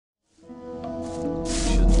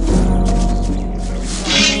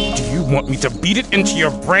Do you want me to beat it into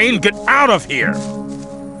your brain? Get out of here!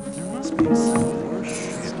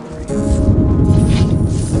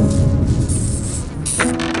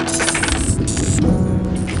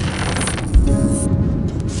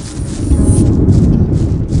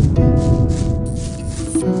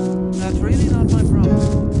 That's really not my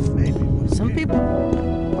problem. Maybe. Some people.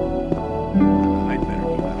 I'd better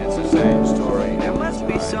keep it. It's the same story. There must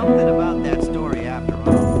be something about that story after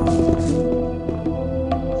all.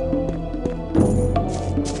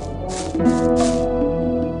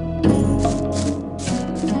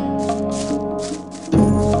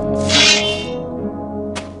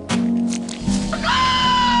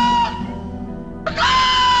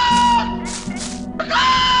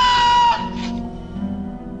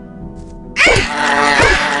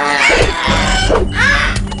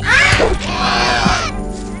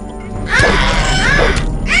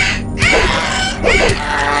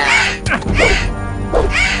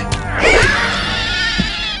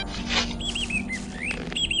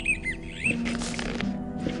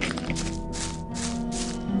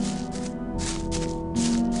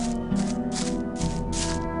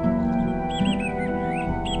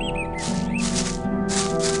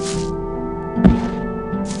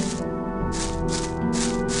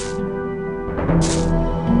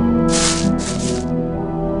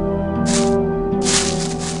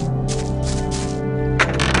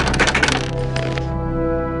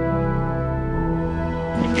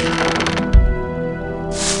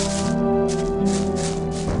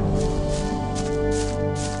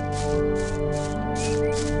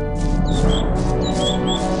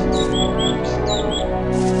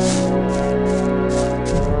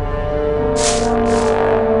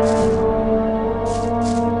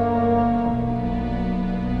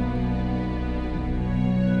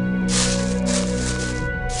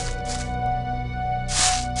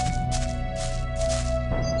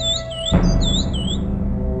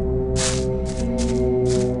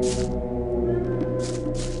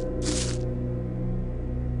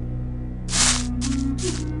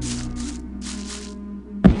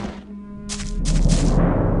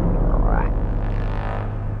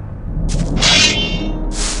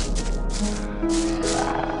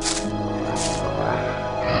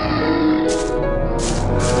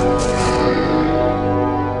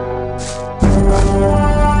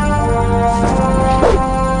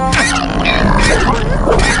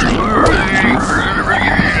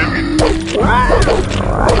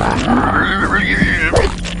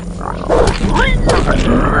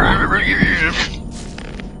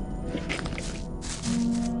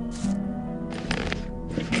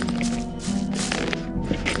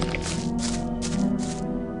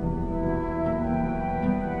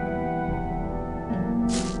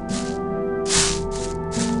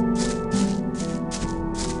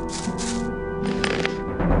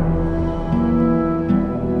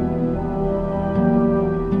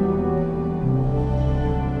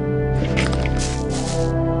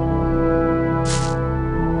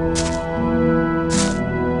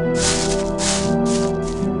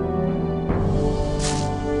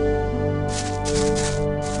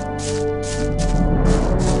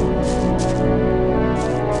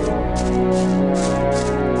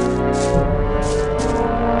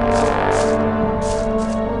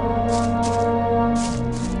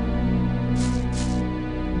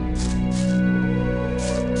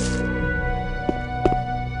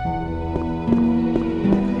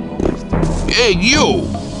 Hey, you!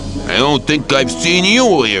 I don't think I've seen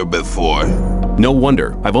you here before. No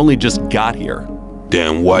wonder. I've only just got here.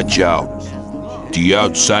 Then watch out. The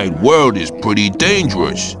outside world is pretty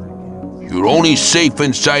dangerous. You're only safe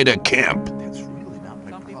inside a camp.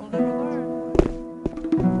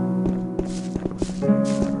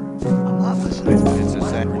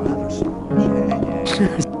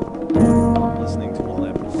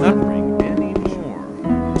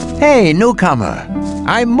 Hey, newcomer.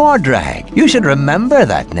 I'm Mordrag. You should remember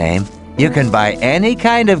that name. You can buy any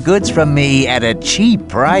kind of goods from me at a cheap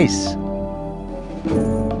price.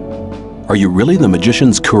 Are you really the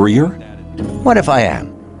magician's courier? What if I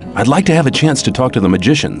am? I'd like to have a chance to talk to the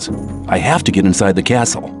magicians. I have to get inside the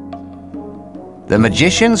castle. The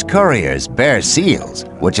magician's couriers bear seals,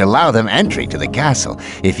 which allow them entry to the castle.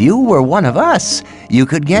 If you were one of us, you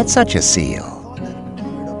could get such a seal.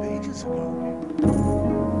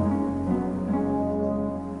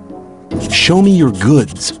 Show me your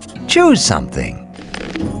goods. Choose something.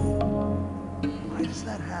 Why does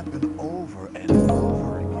that happen over and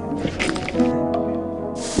over again?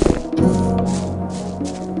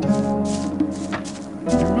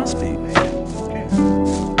 There must be.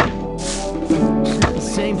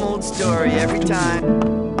 Same Same old story every time.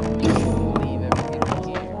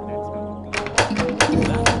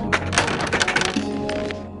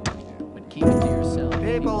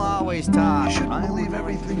 People always talk. I leave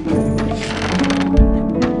everything.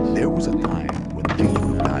 There was a time when things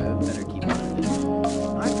were not.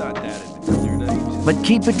 I thought that had been cleared up. But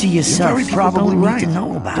keep it to yourself. very probably People don't right. need to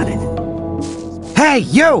know about it. Hey,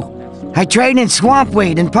 you! I trade in swamp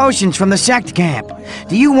weed and potions from the sect camp.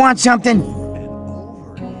 Do you want something?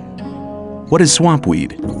 What is swamp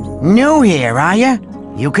weed? New here, are ya?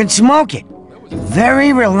 You can smoke it.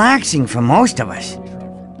 Very relaxing for most of us.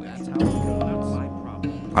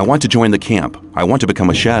 I want to join the camp. I want to become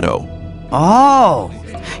a shadow. Oh,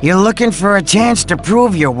 you're looking for a chance to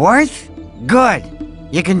prove your worth? Good.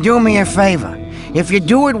 You can do me a favor. If you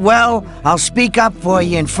do it well, I'll speak up for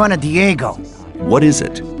you in front of Diego. What is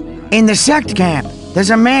it? In the sect camp, there's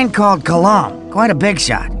a man called Kalam, quite a big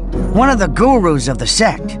shot. One of the gurus of the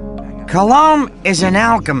sect. Kalam is an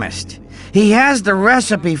alchemist. He has the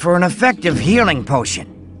recipe for an effective healing potion.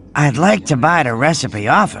 I'd like to buy the recipe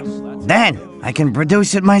off him. Then, I can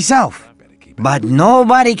produce it myself. But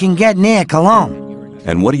nobody can get near Kalam.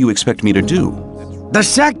 And what do you expect me to do? The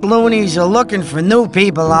sect loonies are looking for new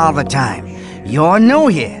people all the time. You're new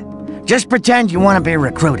here. Just pretend you want to be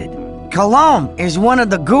recruited. Kalam is one of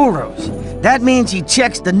the gurus. That means he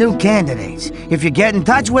checks the new candidates. If you get in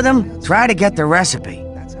touch with him, try to get the recipe.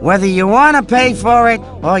 Whether you want to pay for it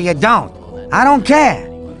or you don't, I don't care.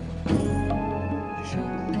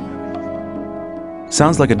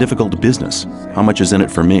 Sounds like a difficult business. How much is in it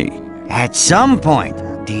for me? At some point,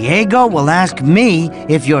 Diego will ask me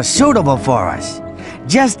if you're suitable for us.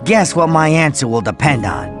 Just guess what my answer will depend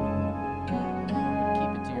on.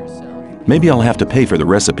 Maybe I'll have to pay for the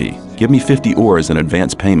recipe. Give me 50 ores in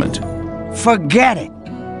advance payment. Forget it.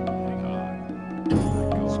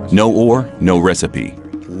 No ore, no recipe.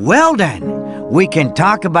 Well then, we can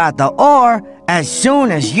talk about the ore as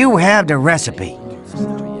soon as you have the recipe.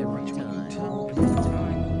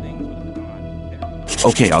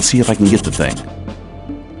 Okay, I'll see if I can get the thing.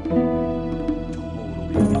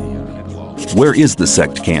 Where is the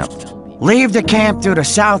sect camp? Leave the camp through the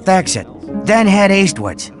south exit, then head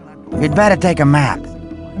eastwards. You'd better take a map.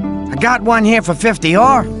 I got one here for 50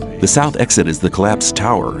 ore. The south exit is the collapsed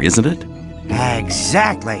tower, isn't it?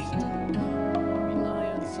 Exactly.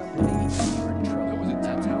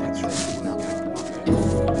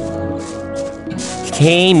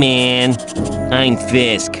 Hey man, I'm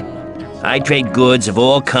Fisk. I trade goods of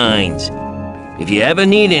all kinds. If you ever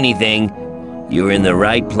need anything, you're in the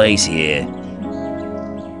right place here.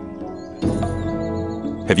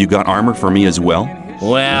 Have you got armor for me as well?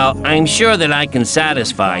 Well, I'm sure that I can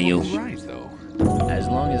satisfy you. As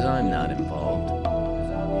long as I'm not involved.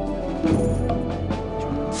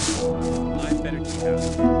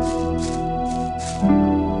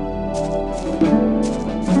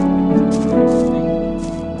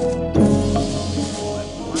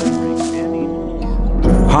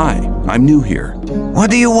 Hi, I'm new here. What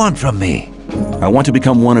do you want from me? I want to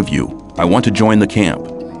become one of you. I want to join the camp.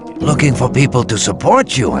 Looking for people to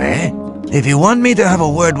support you, eh? If you want me to have a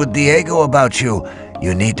word with Diego about you,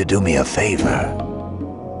 you need to do me a favor.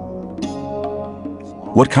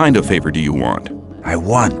 What kind of favor do you want? I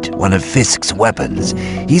want one of Fisk's weapons.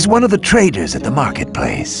 He's one of the traders at the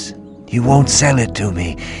marketplace. You won't sell it to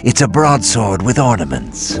me. It's a broadsword with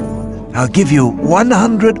ornaments. I'll give you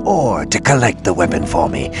 100 ore to collect the weapon for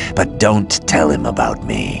me, but don't tell him about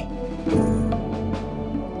me.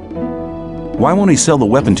 Why won't he sell the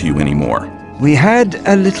weapon to you anymore? We had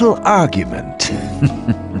a little argument.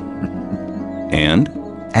 And?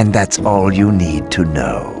 And that's all you need to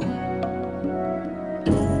know.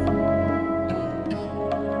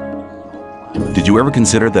 Did you ever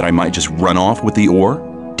consider that I might just run off with the ore?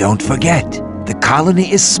 Don't forget, the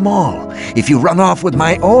colony is small. If you run off with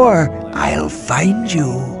my ore, I'll find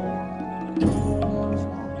you.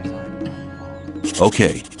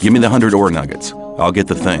 Okay, give me the 100 ore nuggets. I'll get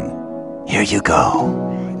the thing. Here you go.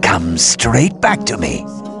 Come straight back to me.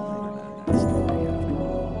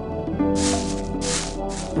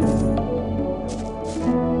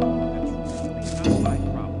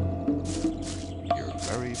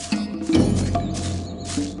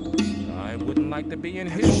 I wouldn't like to be in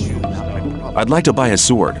his shoes, though. I'd like to buy a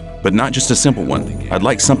sword, but not just a simple one. I'd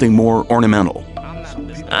like something more ornamental.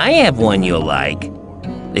 I have one you'll like.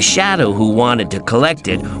 The shadow who wanted to collect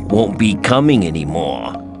it won't be coming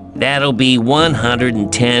anymore. That'll be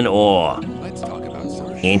 110 ore.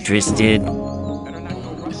 Interested?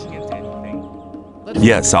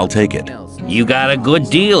 Yes, I'll take it. You got a good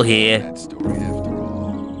deal here.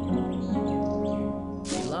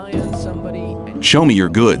 Rely on somebody and Show me your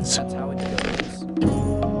goods. That's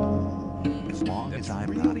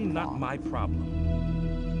really not my problem.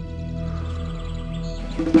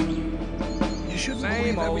 You shouldn't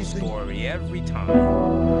Same believe old everything. story every time.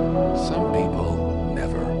 Some people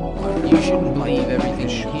never. You shouldn't believe everything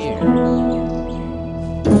you hear.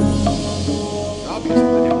 Obviously,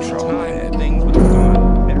 the new trouble Time ahead. things would have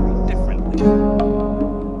gone very differently.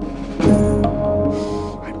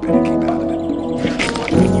 I'd better keep out of it. What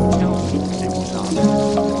can you tell me? It was obvious the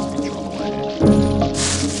new trouble ahead.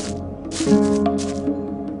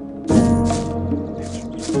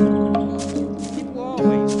 People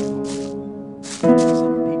always.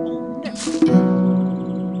 Some people never.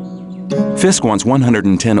 Fisk wants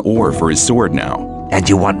 110 ore for his sword now. And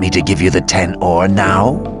you want me to give you the 10 ore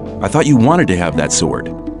now? I thought you wanted to have that sword.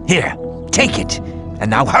 Here, take it. And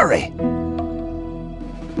now hurry.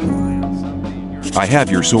 I have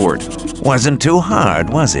your sword. Wasn't too hard,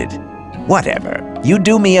 was it? Whatever. You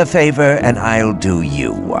do me a favor and I'll do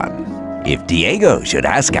you one. If Diego should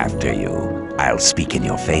ask after you, I'll speak in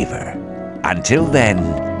your favor. Until then,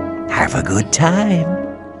 have a good time.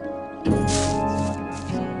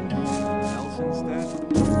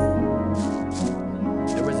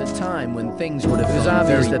 There was a time when things would have been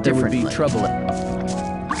obvious that there would be trouble.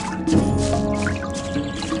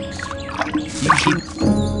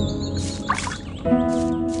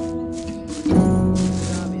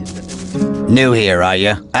 New here, are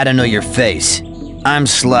you? I don't know your face. I'm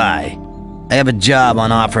Sly. I have a job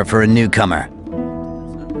on offer for a newcomer.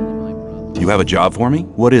 You have a job for me?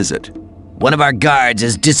 What is it? One of our guards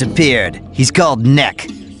has disappeared. He's called Neck.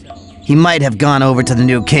 He might have gone over to the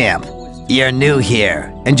new camp. You're new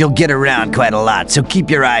here, and you'll get around quite a lot, so keep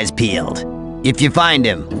your eyes peeled. If you find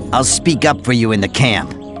him, I'll speak up for you in the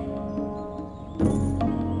camp.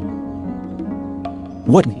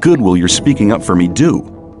 What good will your speaking up for me do?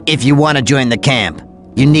 If you want to join the camp,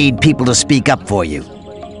 you need people to speak up for you.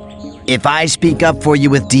 If I speak up for you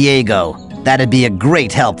with Diego, that'd be a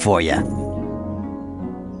great help for you.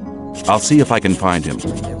 I'll see if I can find him.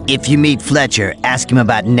 If you meet Fletcher, ask him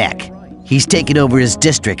about Neck. He's taken over his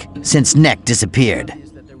district since Neck disappeared.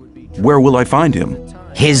 Where will I find him?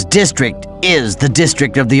 His district is the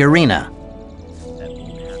district of the arena.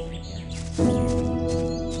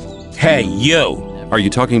 Hey, you! Are you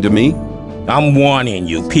talking to me? I'm warning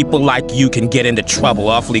you, people like you can get into trouble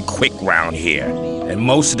awfully quick round here. And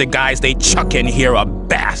most of the guys they chuck in here are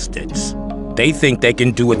bastards. They think they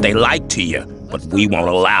can do what they like to you, but we won't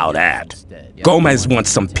allow that. Gomez wants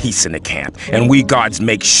some peace in the camp, and we guards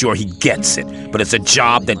make sure he gets it, but it's a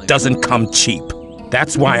job that doesn't come cheap.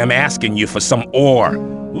 That's why I'm asking you for some ore.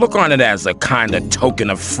 Look on it as a kind of token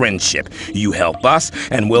of friendship. You help us,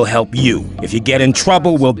 and we'll help you. If you get in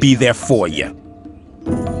trouble, we'll be there for you.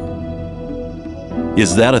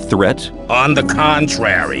 Is that a threat? On the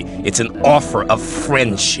contrary, it's an offer of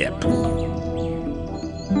friendship.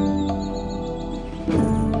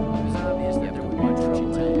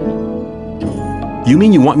 You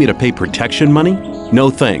mean you want me to pay protection money? No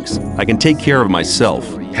thanks. I can take care of myself.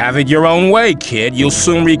 Have it your own way, kid. You'll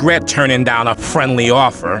soon regret turning down a friendly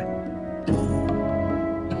offer.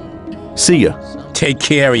 See ya. Take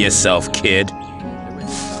care of yourself, kid.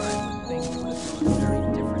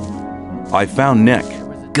 I found Neck.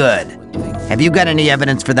 Good. Have you got any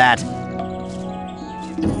evidence for that?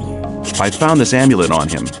 I found this amulet on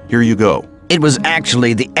him. Here you go. It was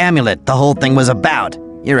actually the amulet the whole thing was about.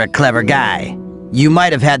 You're a clever guy. You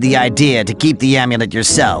might have had the idea to keep the amulet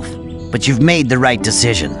yourself, but you've made the right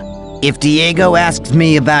decision. If Diego asks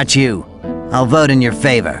me about you, I'll vote in your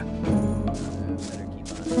favor.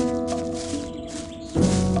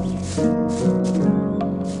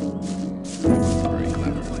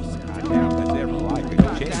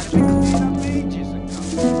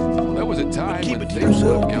 There was a time when things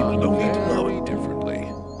would have gone very differently.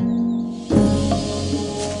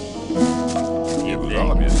 It was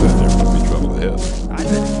obvious that there would be trouble ahead.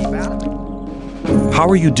 How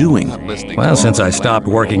are you doing? Well, since I stopped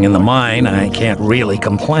working in the mine, I can't really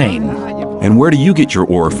complain. And where do you get your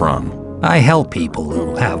ore from? I help people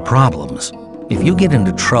who have problems. If you get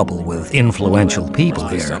into trouble with influential people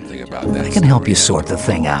here, Something about that. I can help you sort the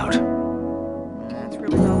thing out. You're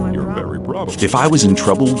very probable. If I was in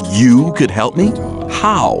trouble, you could help me?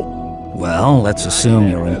 How? Well, let's assume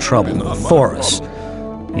you're in trouble with Thoris.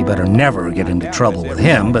 You better never get into trouble with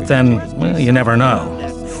him, but then, well, you never know.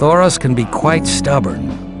 Thoris can be quite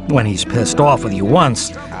stubborn. When he's pissed off with you once,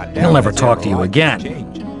 he'll never talk to you again.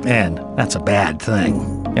 And that's a bad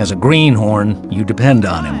thing. As a greenhorn, you depend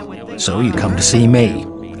on him. So you come to see me.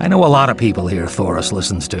 I know a lot of people here Thoris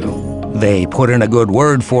listens to. They put in a good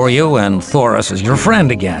word for you, and Thoris is your friend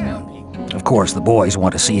again. Of course, the boys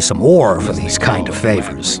want to see some ore for these kind of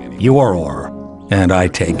favors. Your ore. And I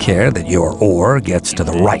take care that your ore gets to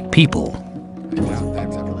the right people.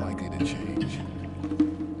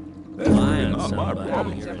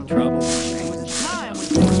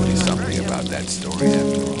 Something about that story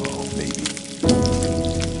after all, maybe.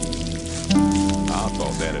 I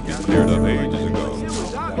thought that had been cleared up ages ago.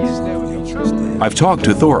 I've talked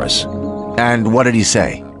to Thoris. And what did he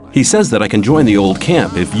say? He says that I can join the old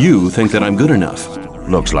camp if you think that I'm good enough.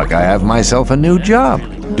 Looks like I have myself a new job.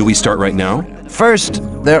 Do we start right now? First,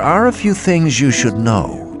 there are a few things you should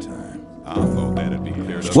know.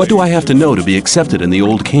 What do I have to know to be accepted in the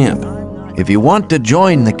old camp? If you want to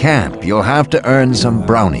join the camp, you'll have to earn some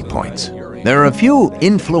brownie points. There are a few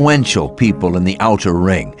influential people in the outer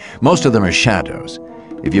ring. Most of them are shadows.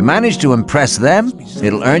 If you manage to impress them,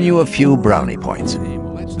 it'll earn you a few brownie points.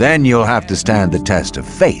 Then you'll have to stand the test of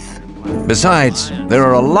faith. Besides, there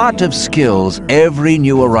are a lot of skills every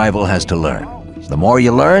new arrival has to learn. The more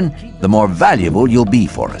you learn, the more valuable you'll be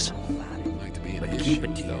for us.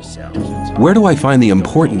 Where do I find the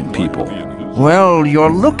important people? Well,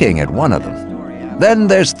 you're looking at one of them. Then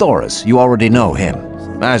there's Thoris. You already know him.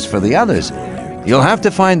 As for the others, you'll have to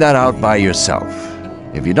find that out by yourself.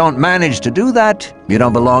 If you don't manage to do that, you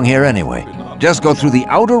don't belong here anyway. Just go through the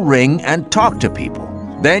outer ring and talk to people.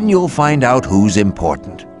 Then you'll find out who's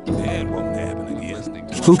important.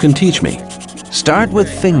 Who can teach me? Start with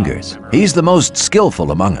Fingers. He's the most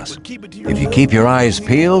skillful among us. If you keep your eyes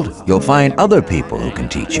peeled, you'll find other people who can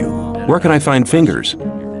teach you. Where can I find Fingers?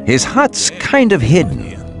 His hut's kind of hidden.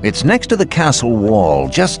 It's next to the castle wall.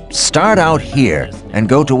 Just start out here and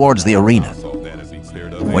go towards the arena.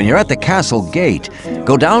 When you're at the castle gate,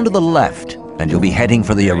 go down to the left and you'll be heading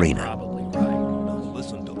for the arena.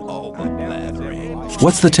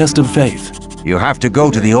 What's the test of faith? You have to go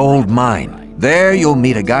to the old mine. There you'll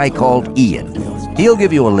meet a guy called Ian. He'll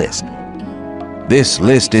give you a list. This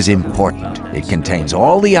list is important. It contains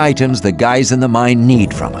all the items the guys in the mine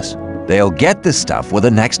need from us. They'll get the stuff with the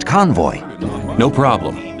next convoy. No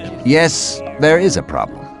problem. Yes, there is a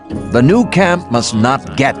problem. The new camp must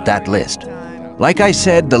not get that list. Like I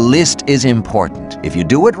said, the list is important. If you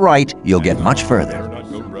do it right, you'll get much further.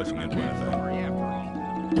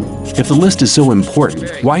 If the list is so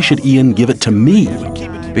important, why should Ian give it to me?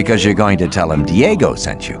 Because you're going to tell him Diego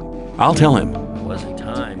sent you. I'll tell him.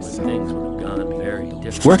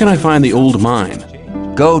 Where can I find the old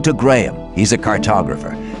mine? Go to Graham. He's a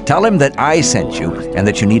cartographer. Tell him that I sent you and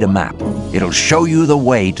that you need a map. It'll show you the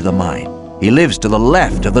way to the mine. He lives to the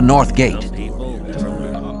left of the north gate.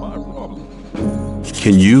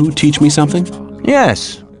 Can you teach me something?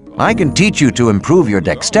 Yes. I can teach you to improve your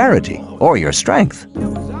dexterity or your strength.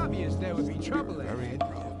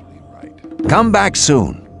 Come back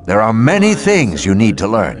soon. There are many things you need to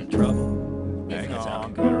learn.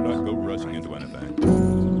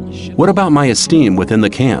 What about my esteem within the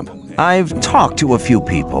camp? I've talked to a few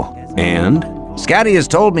people. And? Scatty has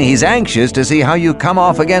told me he's anxious to see how you come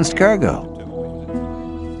off against Kurgo.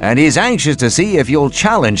 And he's anxious to see if you'll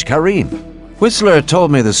challenge Karim. Whistler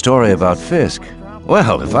told me the story about Fisk.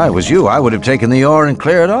 Well, if I was you, I would have taken the ore and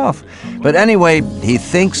cleared it off. But anyway, he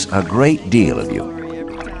thinks a great deal of you.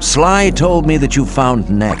 Sly told me that you found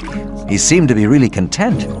Neck. He seemed to be really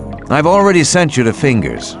content. I've already sent you to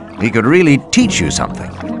Fingers. He could really teach you something.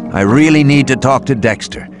 I really need to talk to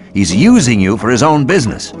Dexter. He's using you for his own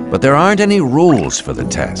business, but there aren't any rules for the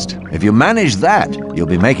test. If you manage that, you'll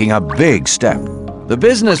be making a big step. The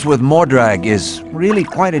business with Mordrag is really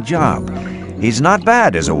quite a job. He's not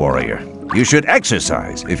bad as a warrior. You should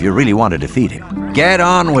exercise if you really want to defeat him. Get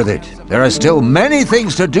on with it. There are still many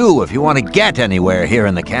things to do if you want to get anywhere here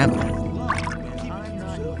in the camp.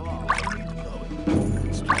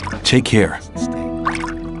 Take care.